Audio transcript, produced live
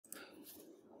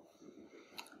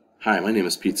Hi, my name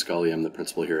is Pete Scully. I'm the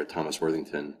principal here at Thomas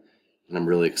Worthington, and I'm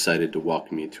really excited to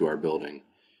welcome you to our building.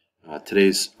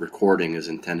 Today's recording is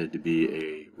intended to be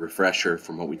a refresher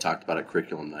from what we talked about at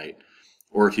curriculum night,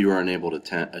 or if you are unable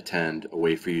to attend, a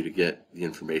way for you to get the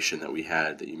information that we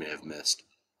had that you may have missed.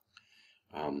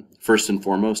 First and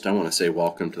foremost, I want to say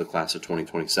welcome to the class of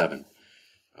 2027.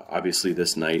 Obviously,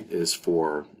 this night is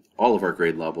for all of our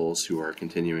grade levels who are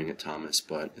continuing at Thomas,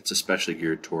 but it's especially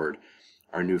geared toward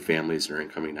our new families and our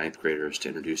incoming ninth graders to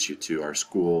introduce you to our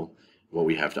school, what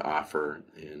we have to offer,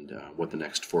 and what the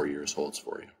next 4 years holds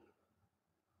for you.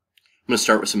 I'm going to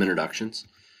start with some introductions.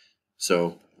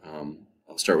 So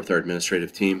I'll start with our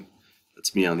administrative team.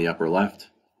 That's me on the upper left.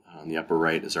 On the upper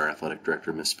right is our athletic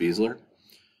director, Ms. Spiesler.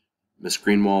 Ms.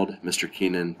 Greenwald, Mr.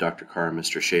 Keenan, Dr. Carr, and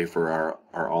Mr. Schaefer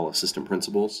are all assistant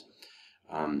principals.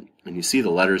 And you see the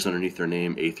letters underneath their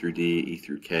name, A through D, E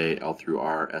through K, L through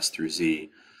R, S through Z.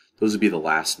 Those would be the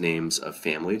last names of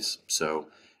families. So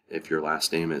if your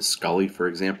last name is Scully, for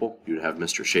example, you'd have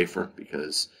Mr. Schaefer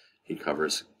because he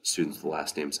covers students with the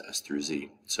last names S through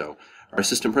Z. So our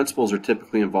assistant principals are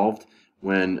typically involved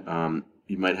when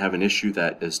you might have an issue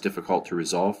that is difficult to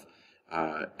resolve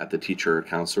at the teacher or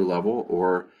counselor level,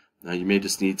 or you may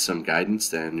just need some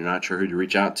guidance and you're not sure who to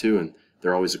reach out to, and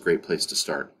they're always a great place to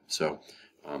start. So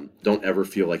don't ever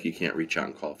feel like you can't reach out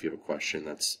and call if you have a question.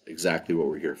 That's exactly what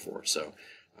we're here for. So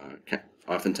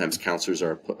oftentimes counselors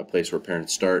are a place where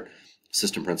parents start.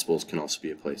 Assistant principals can also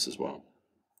be a place as well.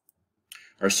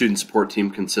 Our student support team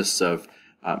consists of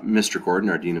Mr. Gordon,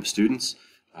 our Dean of Students.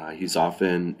 He's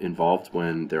often involved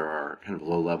when there are kind of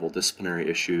low-level disciplinary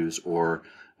issues, or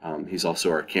he's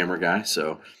also our camera guy.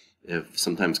 So if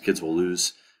sometimes kids will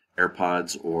lose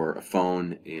AirPods or a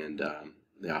phone, and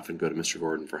they often go to Mr.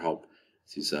 Gordon for help.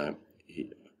 He's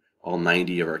all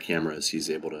 90 of our cameras, he's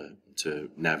able to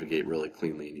navigate really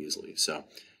cleanly and easily. So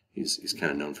he's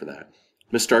kind of known for that.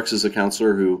 Ms. Starks is a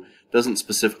counselor who doesn't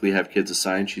specifically have kids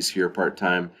assigned. She's here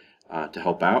part-time to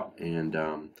help out, and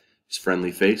she's a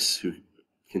friendly face who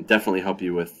can definitely help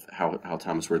you with how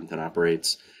Thomas Worthington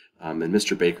operates. And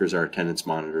Mr. Baker is our attendance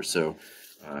monitor. So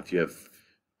if you have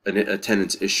an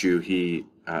attendance issue,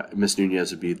 Ms.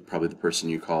 Nunez would be probably the person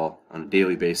you call on a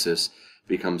daily basis. If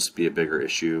it becomes to be a bigger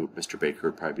issue, Mr. Baker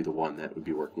would probably be the one that would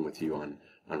be working with you on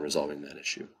resolving that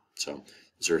issue. So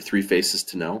those are three faces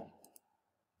to know.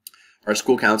 Our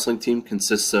school counseling team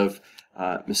consists of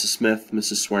Mrs. Smith,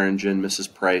 Mrs. Swearingen,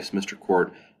 Mrs. Price, Mr.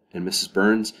 Court, and Mrs.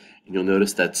 Burns. And you'll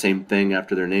notice that same thing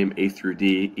after their name, A through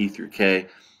D, E through K.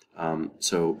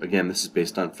 So again, this is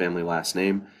based on family last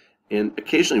name. And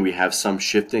occasionally we have some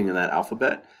shifting in that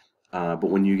alphabet. But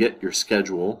when you get your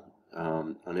schedule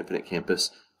on Infinite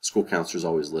Campus, school counselor is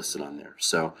always listed on there.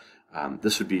 So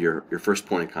this would be your first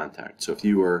point of contact. So if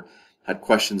you had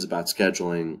questions about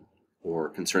scheduling or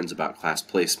concerns about class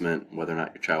placement, whether or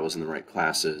not your child was in the right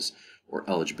classes, or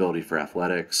eligibility for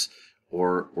athletics,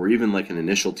 or even like an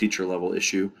initial teacher level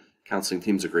issue, counseling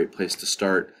team's a great place to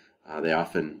start.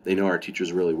 They know our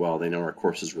teachers really well, they know our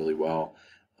courses really well,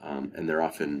 and they're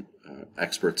often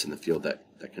experts in the field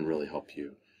that can really help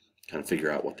you kind of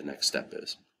figure out what the next step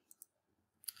is.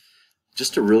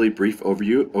 Just a really brief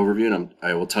overview, and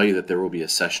I will tell you that there will be a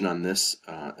session on this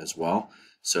as well.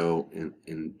 So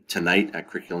in tonight at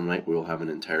curriculum night, we will have an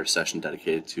entire session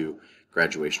dedicated to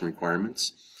graduation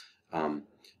requirements. When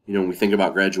we think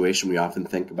about graduation, we often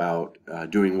think about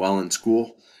doing well in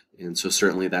school, and so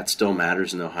certainly that still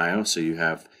matters in Ohio. So you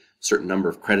have a certain number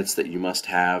of credits that you must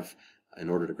have in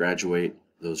order to graduate.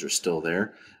 Those are still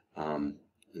there. And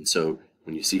so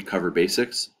when you see cover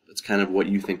basics, it's kind of what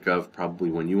you think of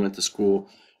probably when you went to school.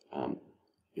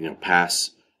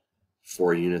 Pass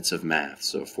 4 units of math,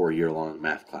 so 4-year-long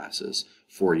math classes,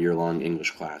 4-year-long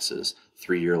English classes,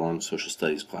 3-year-long social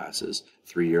studies classes,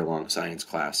 3-year-long science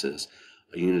classes,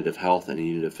 a unit of health and a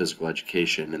unit of physical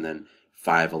education, and then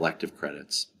 5 elective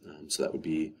credits. So that would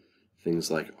be things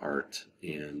like art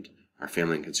and our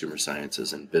family and consumer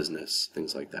sciences and business,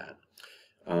 things like that.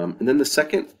 And then the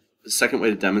second way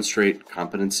to demonstrate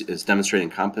competency is demonstrating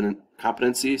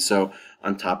competency. So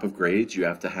on top of grades, you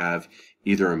have to have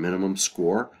either a minimum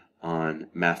score on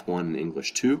Math 1 and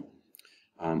English 2,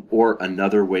 or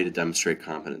another way to demonstrate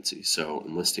competency. So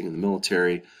enlisting in the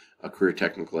military, a career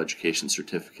technical education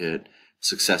certificate,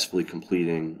 successfully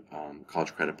completing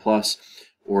College Credit Plus,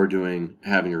 or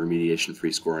having a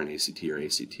remediation-free score on ACT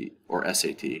or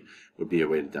SAT would be a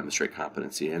way to demonstrate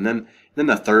competency. And then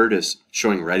the third is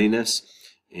showing readiness.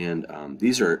 And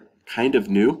these are kind of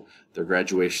new. They're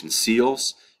graduation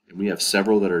seals, and we have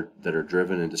several that are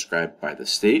driven and described by the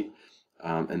state,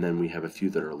 and then we have a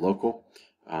few that are local.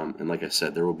 And like I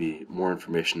said, there will be more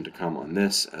information to come on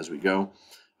this as we go.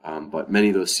 but many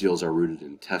of those SEALs are rooted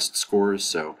in test scores.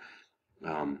 So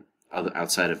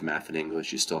outside of math and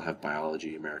English, you still have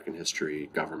biology, American history,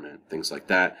 government, things like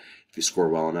that. If you score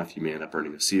well enough, you may end up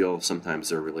earning a SEAL. Sometimes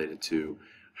they're related to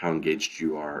how engaged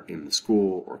you are in the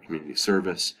school or community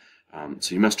service.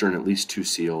 So you must earn at least 2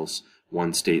 SEALs,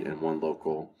 1 state and 1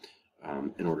 local,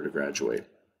 in order to graduate.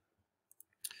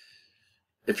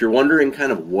 If you're wondering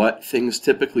kind of what things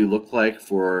typically look like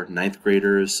for 9th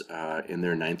graders in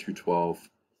their 9 through 12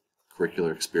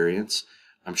 curricular experience,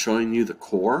 I'm showing you the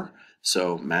core,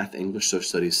 so math, English, social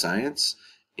studies, science.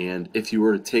 And if you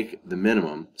were to take the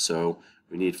minimum, so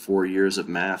we need 4 years of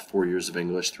math, 4 years of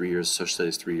English, 3 years of social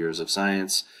studies, 3 years of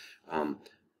science.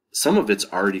 Some of it's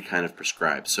already kind of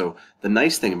prescribed. So the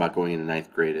nice thing about going into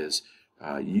 9th grade is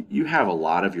you have a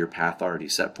lot of your path already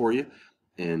set for you,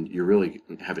 and you really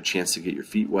have a chance to get your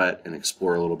feet wet and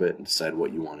explore a little bit and decide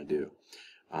what you want to do.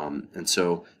 And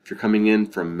so if you're coming in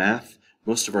from math,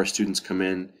 most of our students come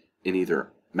in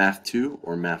either Math 2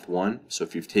 or Math 1. So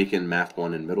if you've taken Math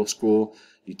 1 in middle school,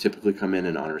 you typically come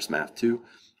in Honors Math 2.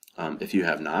 If you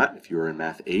have not, if you were in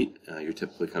Math 8, you're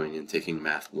typically coming in taking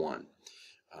Math 1.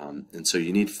 And so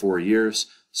you need 4 years.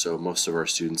 So most of our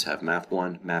students have Math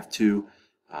 1, Math 2,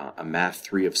 a Math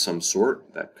 3 of some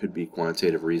sort. That could be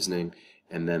quantitative reasoning,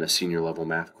 and then a senior level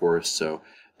math course. So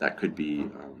that could be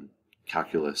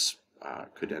calculus,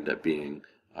 could end up being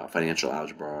financial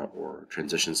algebra or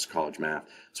transitions to college math.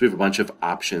 So we have a bunch of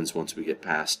options once we get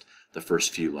past the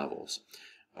first few levels.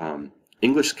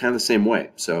 English is kind of the same way.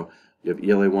 So you have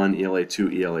ELA 1, ELA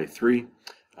 2, ELA 3.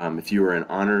 If you are in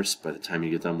honors, by the time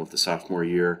you get done with the sophomore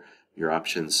year, your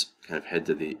options kind of head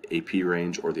to the AP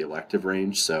range or the elective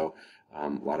range. So a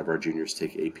lot of our juniors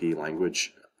take AP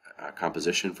language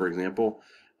composition, for example.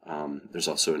 There's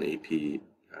also an AP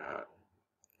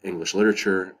English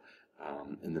literature,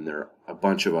 and then there are a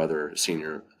bunch of other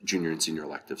junior and senior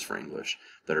electives for English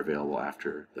that are available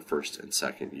after the first and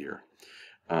second year.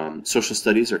 Social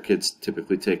studies, our kids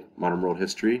typically take modern world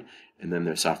history, and then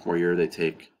their sophomore year they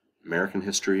take American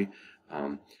history.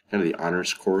 Kind of the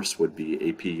honors course would be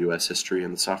AP US history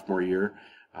in the sophomore year,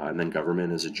 and then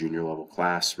government is a junior level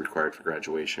class required for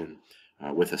graduation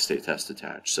with a state test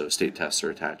attached. So state tests are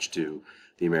attached to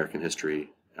the American history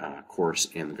course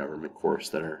and the government course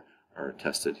that are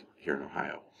tested here in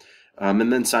Ohio.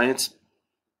 And then science,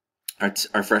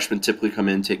 our freshmen typically come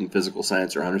in taking physical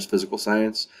science or honors physical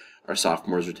science. Our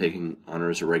sophomores are taking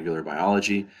honors or regular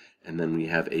biology, and then we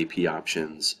have AP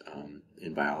options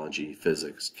in biology,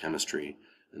 physics, chemistry,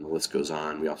 and the list goes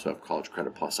on. We also have College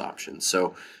Credit Plus options.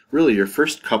 So really your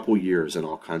first couple years in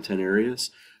all content areas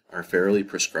are fairly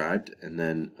prescribed, and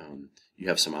then you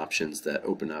have some options that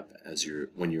open up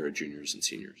when you're a juniors and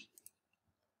seniors.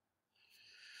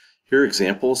 Here are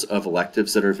examples of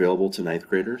electives that are available to 9th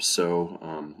graders.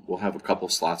 So we'll have a couple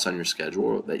slots on your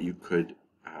schedule that you could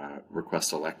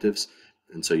request electives.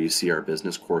 And so you see our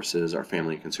business courses, our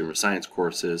family and consumer science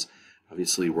courses,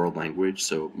 obviously world language.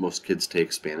 So most kids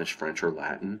take Spanish, French, or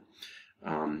Latin.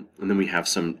 And then we have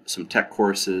some tech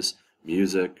courses,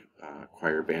 music,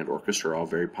 choir, band, orchestra, all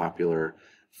very popular,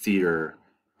 theater,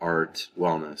 art,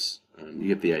 wellness. You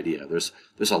get the idea. There's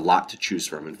a lot to choose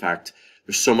from. In fact,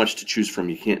 there's so much to choose from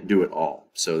you can't do it all.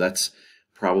 So that's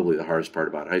probably the hardest part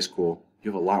about high school.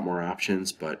 You have a lot more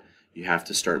options, but you have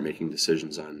to start making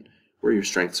decisions on where your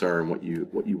strengths are and what you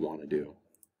want to do.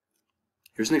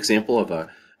 Here's an example of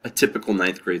a typical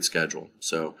 9th grade schedule.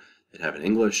 So they'd have an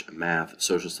English, a math, a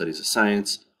social studies, a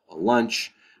science, a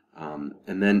lunch,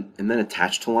 and then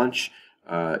attached to lunch,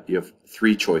 you have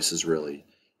 3 choices really.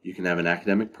 You can have an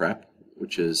academic prep,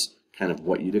 which is kind of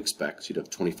what you'd expect. So you'd have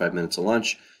 25 minutes of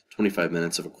lunch, 25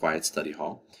 minutes of a quiet study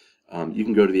hall. You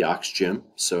can go to the Aux Gym,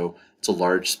 so it's a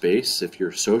large space. If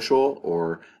you're social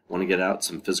or want to get out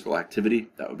some physical activity,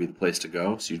 that would be the place to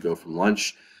go. So you'd go from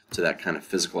lunch to that kind of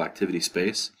physical activity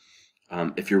space.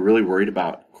 If you're really worried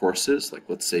about courses, like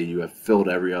let's say you have filled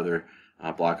every other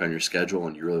block on your schedule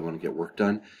and you really want to get work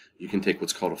done, you can take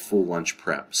what's called a full lunch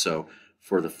prep. So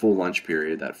for the full lunch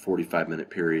period, that 45-minute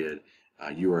period,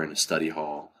 you are in a study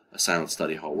hall, a silent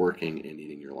study hall, working and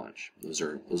eating your lunch. Those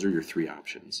are your 3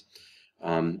 options.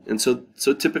 And so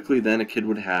typically then a kid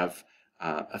would have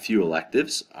a few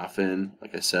electives, often,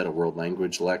 like I said, a world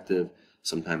language elective,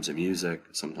 sometimes a music,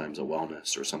 sometimes a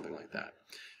wellness or something like that.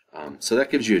 So that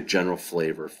gives you a general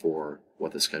flavor for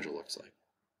what the schedule looks like.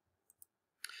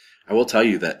 I will tell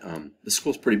you that the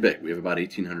school's pretty big. We have about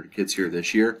 1,800 kids here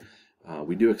this year.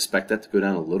 We do expect that to go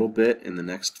down a little bit in the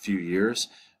next few years,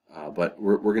 but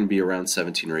we're going to be around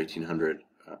 1,700 or 1,800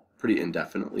 pretty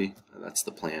indefinitely. That's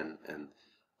the plan and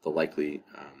the likely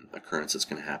occurrence that's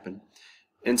going to happen.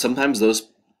 And sometimes those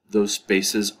those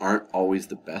spaces aren't always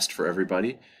the best for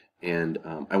everybody. And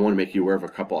I want to make you aware of a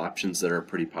couple options that are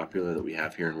pretty popular that we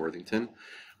have here in Worthington.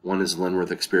 One is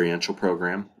Linworth Experiential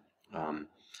Program.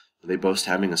 They boast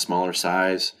having a smaller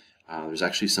size. There's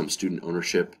actually some student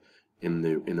ownership in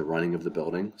the running of the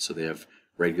building. So they have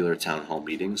regular town hall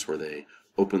meetings where they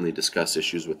openly discuss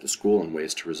issues with the school and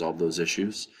ways to resolve those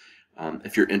issues.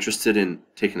 If you're interested in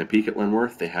taking a peek at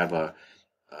Linworth, they have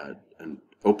an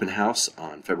open house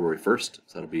on February 1st.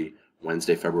 So that'll be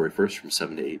Wednesday, February 1st from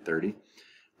 7 to 8:30.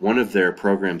 One of their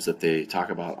programs that they talk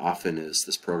about often is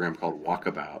this program called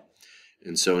Walkabout.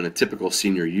 And so in a typical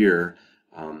senior year,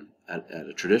 at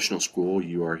a traditional school,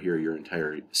 you are here your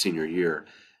entire senior year.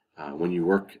 When you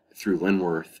work through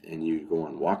Linworth and you go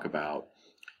on Walkabout,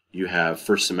 you have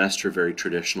first semester very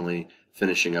traditionally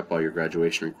finishing up all your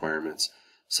graduation requirements.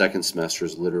 Second semester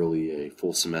is literally a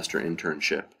full semester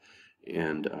internship.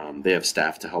 And they have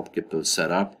staff to help get those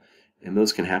set up. And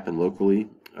those can happen locally.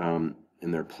 And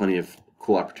there are plenty of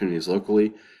cool opportunities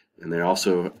locally. And they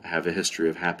also have a history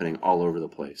of happening all over the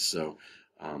place. So,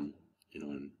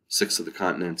 in 6 of the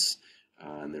continents,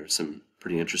 and there are some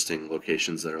pretty interesting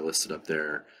locations that are listed up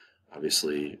there.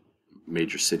 Obviously,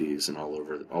 major cities and all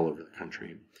over the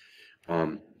country.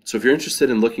 So if you're interested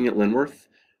in looking at Linworth,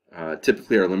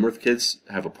 typically our Linworth kids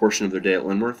have a portion of their day at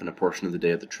Linworth and a portion of the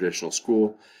day at the traditional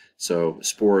school. So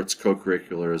sports,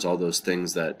 co-curriculars, all those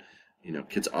things that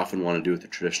kids often want to do at the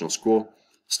traditional school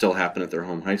still happen at their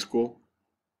home high school.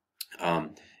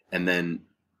 And then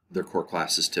their core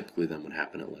classes typically then would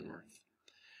happen at Linworth.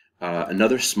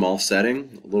 Another small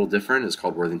setting, a little different, is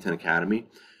called Worthington Academy.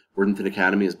 Worthington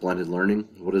Academy is blended learning.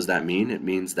 What does that mean? It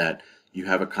means that you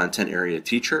have a content area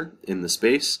teacher in the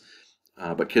space,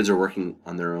 but kids are working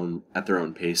on at their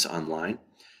own pace online.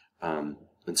 And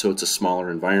so it's a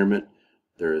smaller environment.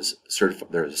 There's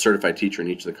a certified teacher in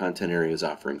each of the content areas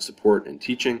offering support and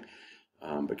teaching,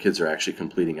 but kids are actually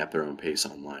completing at their own pace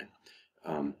online.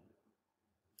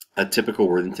 A typical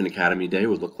Worthington Academy day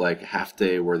would look like a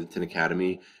half-day Worthington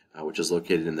Academy, which is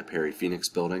located in the Perry Phoenix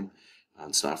building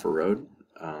on Snoffer Road.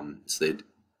 So they'd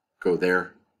go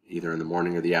there either in the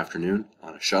morning or the afternoon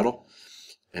on a shuttle.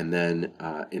 And then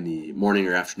in the morning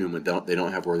or afternoon when they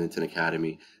don't have Worthington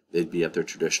Academy, they'd be at their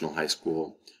traditional high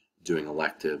school doing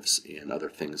electives and other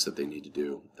things that they need to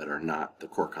do that are not the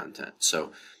core content.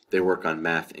 So they work on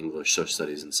math, English, social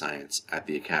studies, and science at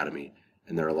the academy,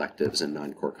 and their electives and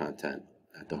non-core content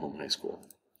at the home high school.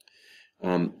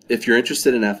 If you're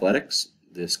interested in athletics,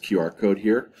 this QR code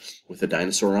here with a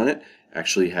dinosaur on it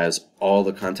actually has all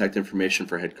the contact information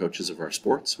for head coaches of our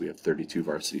sports. We have 32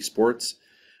 varsity sports.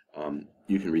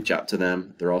 You can reach out to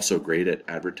them. They're also great at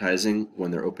advertising when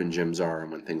their open gyms are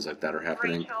and when things like that are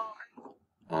happening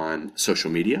on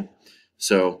social media.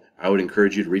 So I would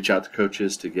encourage you to reach out to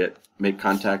coaches to make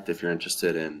contact if you're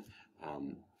interested in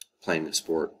playing a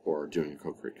sport or doing a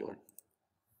co-curricular.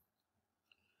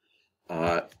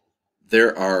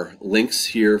 There are links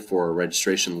here for a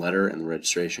registration letter and the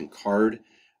registration card.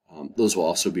 Those will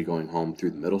also be going home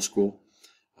through the middle school.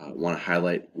 I want to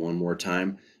highlight one more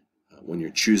time, when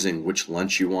you're choosing which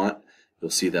lunch you want,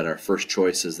 you'll see that our first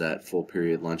choice is that full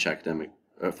period academic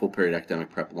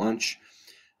prep lunch.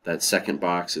 That second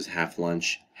box is half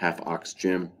lunch, half aux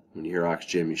gym. When you hear aux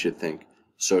gym, you should think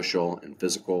social and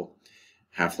physical.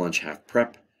 Half lunch, half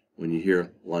prep. When you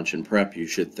hear lunch and prep, you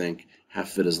should think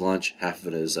half of it is lunch, half of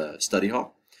it is study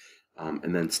hall.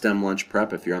 And then STEM lunch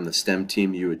prep, if you're on the STEM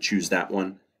team, you would choose that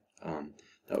one.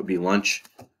 That would be lunch,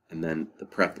 and then the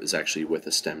prep is actually with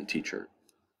a STEM teacher.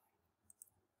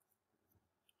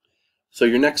 So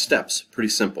your next steps, pretty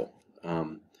simple.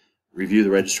 Review the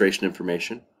registration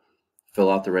information, fill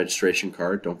out the registration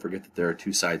card. Don't forget that there are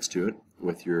 2 sides to it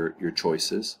with your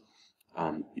choices.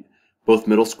 All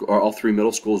 3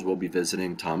 middle schools will be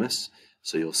visiting Thomas,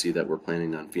 so you'll see that we're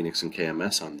planning on Phoenix and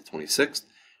KMS on the 26th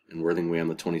and Worthington on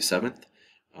the 27th.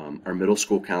 Our middle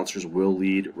school counselors will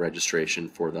lead registration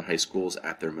for the high schools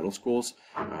at their middle schools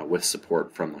with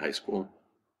support from the high school.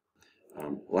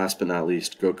 Last but not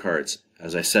least, Go Cards.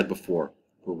 As I said before,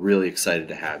 we're really excited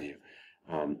to have you.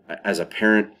 As a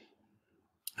parent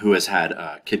who has had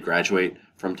a kid graduate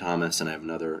from Thomas, and I have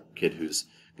another kid who's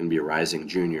going to be a rising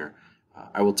junior,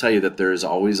 I will tell you that there is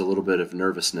always a little bit of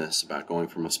nervousness about going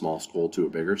from a small school to a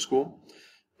bigger school.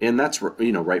 And that's,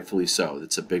 rightfully so.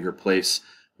 It's a bigger place.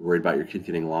 You're worried about your kid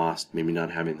getting lost, maybe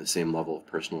not having the same level of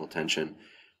personal attention.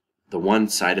 The one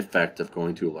side effect of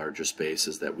going to a larger space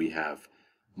is that we have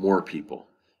more people,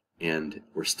 and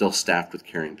we're still staffed with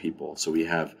caring people. So we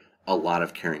have a lot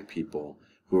of caring people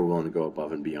who are willing to go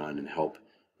above and beyond and help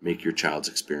make your child's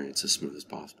experience as smooth as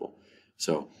possible.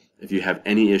 So If you have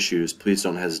any issues, please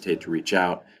don't hesitate to reach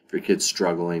out. If your kid's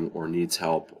struggling or needs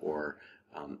help or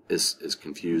is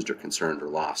confused or concerned or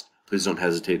lost, please don't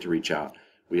hesitate to reach out.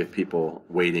 We have people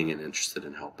waiting and interested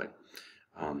in helping.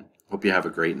 Hope you have a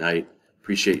great night.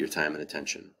 Appreciate your time and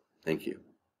attention. Thank you.